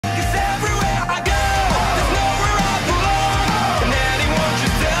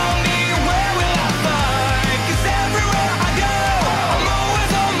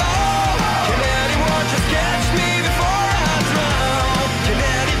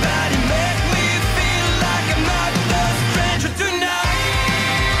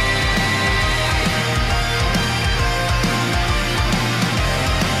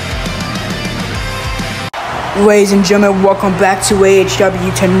Ladies and gentlemen, welcome back to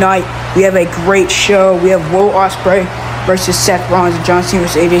AHW. Tonight, we have a great show. We have Will Ospreay versus Seth Rollins, John Cena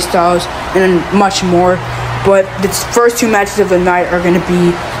versus AJ Styles, and much more. But the first two matches of the night are going to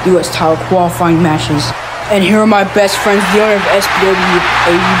be U.S. title qualifying matches. And here are my best friends, the owner of SPW,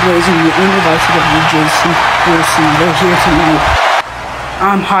 AU Blazing, the owner of ICWJC, UFC. They're here tonight.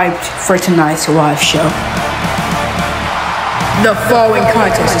 I'm hyped for tonight's live show. The following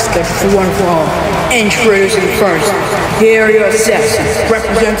contest is scheduled for one fall. Introducing first, here are your Seth,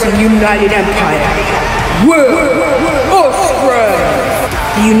 representing United Empire, Will Ospreay.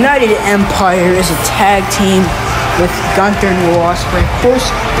 The United Empire is a tag team with Gunther and Will Ospreay. Of course,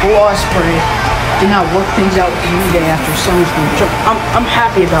 Will Ospreay did not work things out with New Day after SummerSlam, which I'm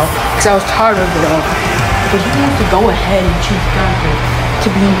happy about, because I was tired of it all. But he wants to go ahead and choose Gunther to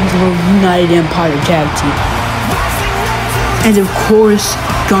be in his little United Empire tag team. And of course,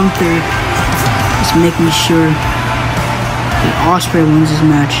 Gunther is making sure that Ospreay wins this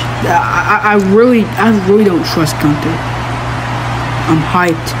match. I really don't trust Gunther. I'm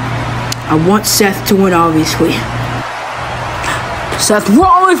hyped. I want Seth to win, obviously. Seth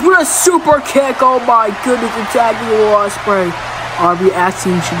Rollins with a super kick. Oh my goodness, attacking Ospreay. RB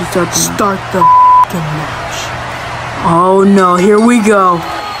Axiom should start the match. Oh no, here we go.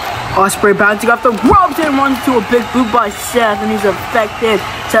 Ospreay bouncing off the ropes and runs to a big boot by Seth, and he's affected.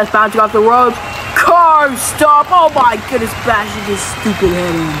 Seth bouncing off the ropes. Carve stop. Oh my goodness, bashing his stupid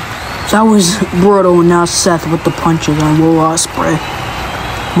head in. That was brutal. And now Seth with the punches on Will Ospreay.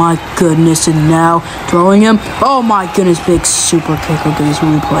 My goodness, and now throwing him. Oh my goodness, big super kick. Look at this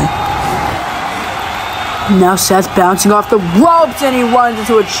replay. Now Seth bouncing off the ropes, and he runs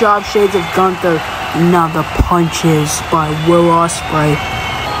into a chop shades of Gunther. And now the punches by Will Ospreay.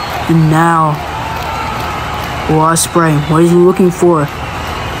 And now, Will Ospreay, what is he looking for?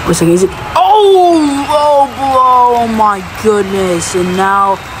 Looks like is it? Oh, low blow! Oh my goodness! And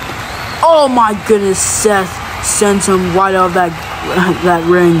now, oh my goodness! Seth sends him right out of that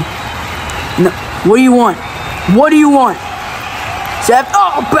ring. No, what do you want? What do you want? Seth,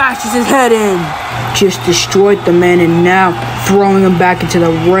 oh, bashes his head in. Just destroyed the man, and now throwing him back into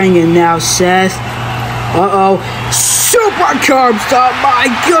the ring. And now Seth. Super curb stop,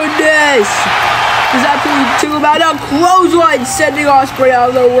 my goodness! There's absolutely two about a clothesline sending Ospreay out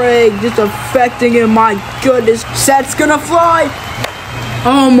of the ring, just affecting him, my goodness. Seth's gonna fly!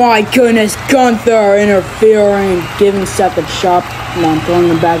 Oh my goodness, Gunther interfering, giving Seth a chop, and I'm throwing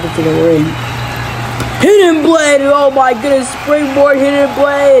him back into the ring. Hidden blade, oh my goodness, springboard hidden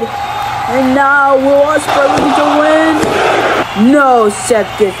blade. And now Will Ospreay looking to win? No, Seth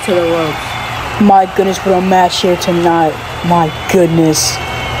gets to the ropes. My goodness, what a match here tonight. My goodness.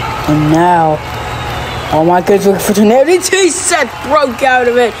 And now, oh my goodness, looking for tenacity. Seth broke out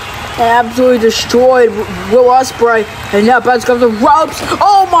of it and absolutely destroyed Will Ospreay. And now bouncing off the ropes.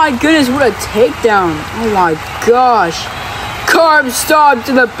 Oh my goodness, what a takedown. Oh my gosh. Carb stomp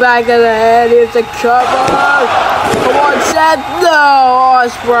to the back of the head. Here's the cover. Come on, Seth. No,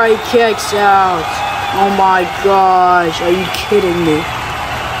 Ospreay kicks out. Oh my gosh, are you kidding me?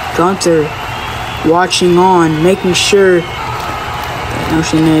 Gunther watching on, making sure no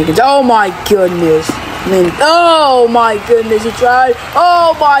shenanigans. Oh my goodness. Oh my goodness, he tried.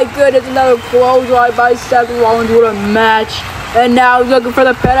 Oh my goodness, another clothesline by Seth Rollins. What a match. And now he's looking for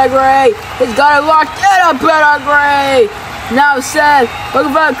the pedigree. He's got it locked in, a pedigree. Now Seth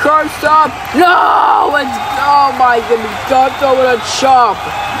looking for a curb stop. No, it's, oh my goodness, Gunther with a chop.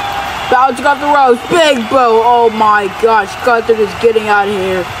 Bouncing off the ropes, big bow. Oh my gosh, Gunther is getting out of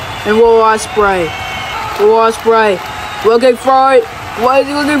here. And Will Ospreay. Looking for it. What is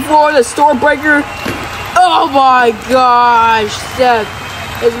he looking for? The Stormbreaker. Oh my gosh. Seth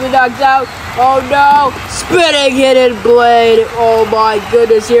has been knocked out. Oh no. Spinning hidden blade. Oh my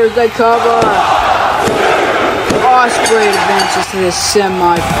goodness. Here's the cover. Ospreay advances to the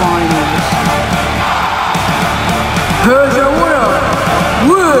semifinals. Here's your winner,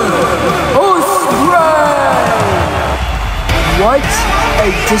 Will Ospreay. What a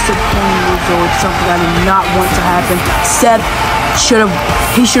disappointing result, something I did not want to happen. Seth should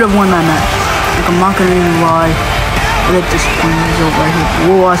have won that match. Like, I'm not gonna even lie. What a disappointing result right here.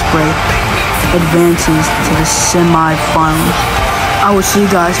 Will Ospreay advances to the semi-finals. I will see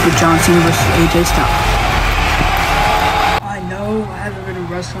you guys for John Cena versus AJ Styles. I know I haven't been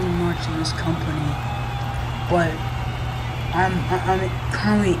wrestling much in this company, but I'm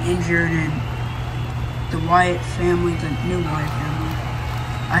currently injured, and the Wyatt family, the new Wyatt family,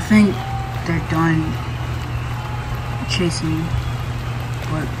 I think they're done chasing me.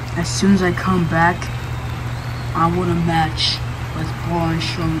 But as soon as I come back, I want a match with Braun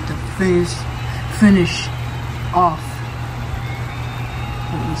Strowman to finish off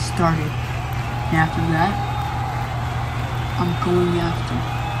what we started. And after that, I'm going after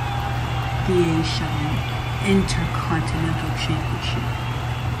the AEW Intercontinental Championship.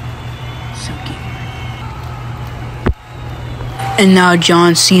 So get ready. And now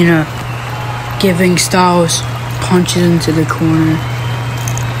John Cena giving Styles punches into the corner.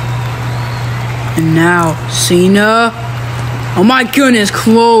 And now Cena, oh my goodness,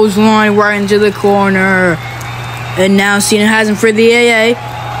 clothesline right into the corner. And now Cena has him for the AA.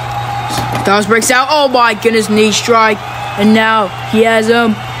 Styles breaks out, oh my goodness, knee strike. And now he has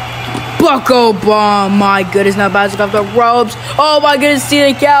him. Bucko bomb, my goodness, now bouncing off the ropes. Oh my goodness,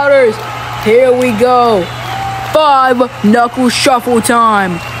 Cena counters. Here we go. 5 knuckle shuffle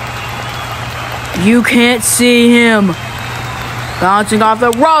time. You can't see him. Bouncing off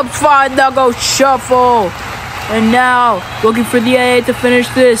the ropes, 5 knuckle shuffle. And now, looking for the AA to finish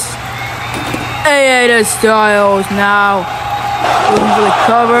this. AA to Styles now. Looking for the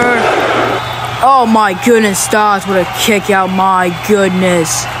cover. Oh my goodness, Styles with a kick out, my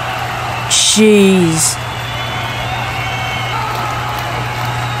goodness. Jeez.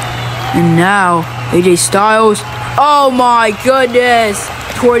 And now, AJ Styles. Oh my goodness.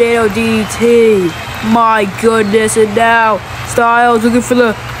 Tornado DDT. My goodness. And now, Styles looking for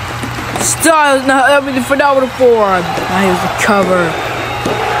the Styles now having the phenomenal form. Now here's the cover.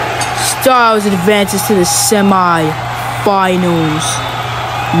 Styles advances to the semi-finals.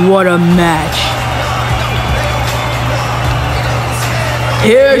 What a match.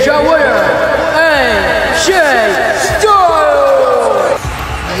 Here's your winner, AJ Styles.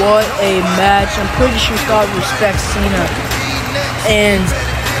 What a match. I'm pretty sure Styles respects Cena. And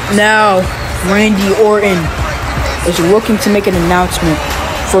now Randy Orton is looking to make an announcement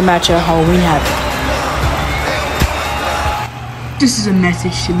for a match at Halloween Havoc. This is a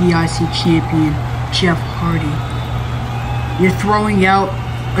message to the IC champion, Jeff Hardy. You're throwing out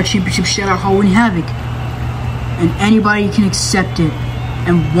a championship shot at Halloween Havoc, and anybody can accept it.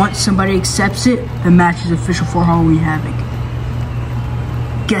 And once somebody accepts it, the match is official for Halloween Havoc.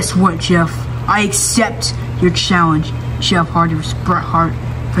 Guess what, Jeff? I accept your challenge, Jeff Hardy vs. Bret Hart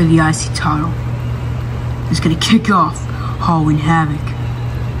for the IC title. It's gonna kick off Halloween Havoc.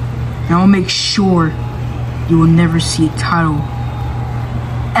 And I'll make sure you will never see a title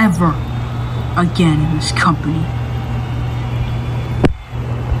ever again in this company.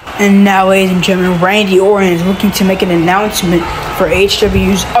 And now, ladies and gentlemen, Randy Orton is looking to make an announcement for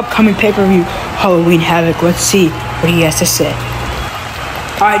HW's upcoming pay-per-view, Halloween Havoc. Let's see what he has to say.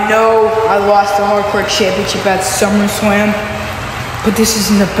 I know I lost the Hardcore Championship at SummerSlam, but this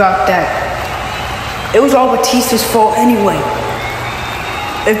isn't about that. It was all Batista's fault anyway.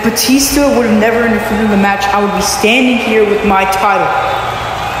 If Batista would have never interfered in the match, I would be standing here with my title.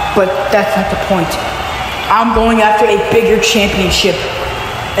 But that's not the point. I'm going after a bigger championship,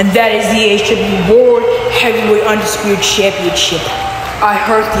 and that is the HW World Heavyweight Undisputed Championship. I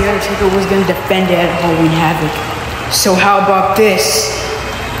heard The Undertaker was going to defend it at Halloween Havoc. So how about this?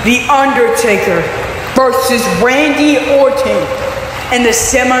 The Undertaker versus Randy Orton in the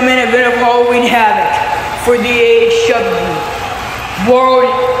semi-main event of Halloween Havoc for the AEW World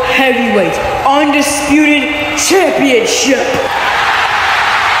Heavyweight Undisputed Championship.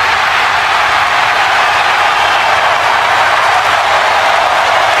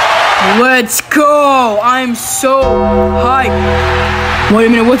 Let's go! I'm so hyped. Wait a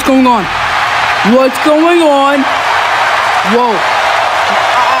minute, what's going on? What's going on? Whoa.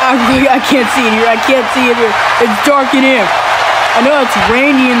 I can't see it here. I can't see it here. It's dark in here. I know it's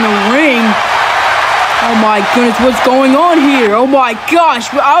Randy in the ring. Oh my goodness, what's going on here? Oh my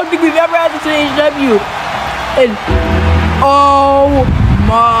gosh, I don't think we've ever had this in AEW. And oh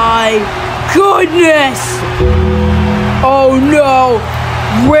my goodness. Oh no.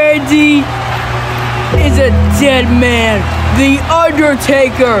 Randy is a dead man. The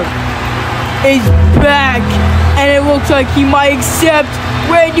Undertaker is back, and it looks like he might accept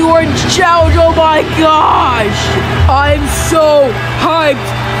Randy Orton's challenge. Oh my gosh! I'm so hyped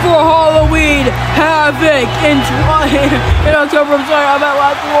for Halloween Havoc in October. I'm sorry, I'm at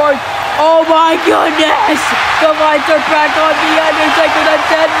last words. Oh my goodness! The lights are back on the Undertaker, the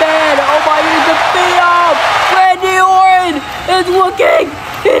dead man. Oh my goodness, the Phenom! Randy Orton is looking.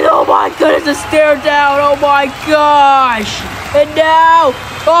 And oh my goodness, the stare down. Oh my gosh! And now,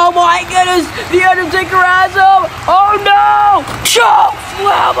 oh my goodness, the Undertaker has him. Oh no! Choke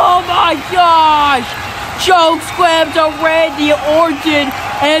slam! Oh my gosh! Choke slam to Randy Orton,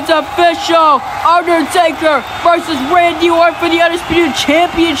 and it's official. Undertaker versus Randy Orton for the Undisputed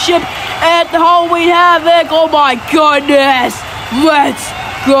Championship at the Halloween Havoc. Oh my goodness! Let's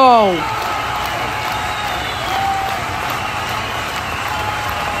go!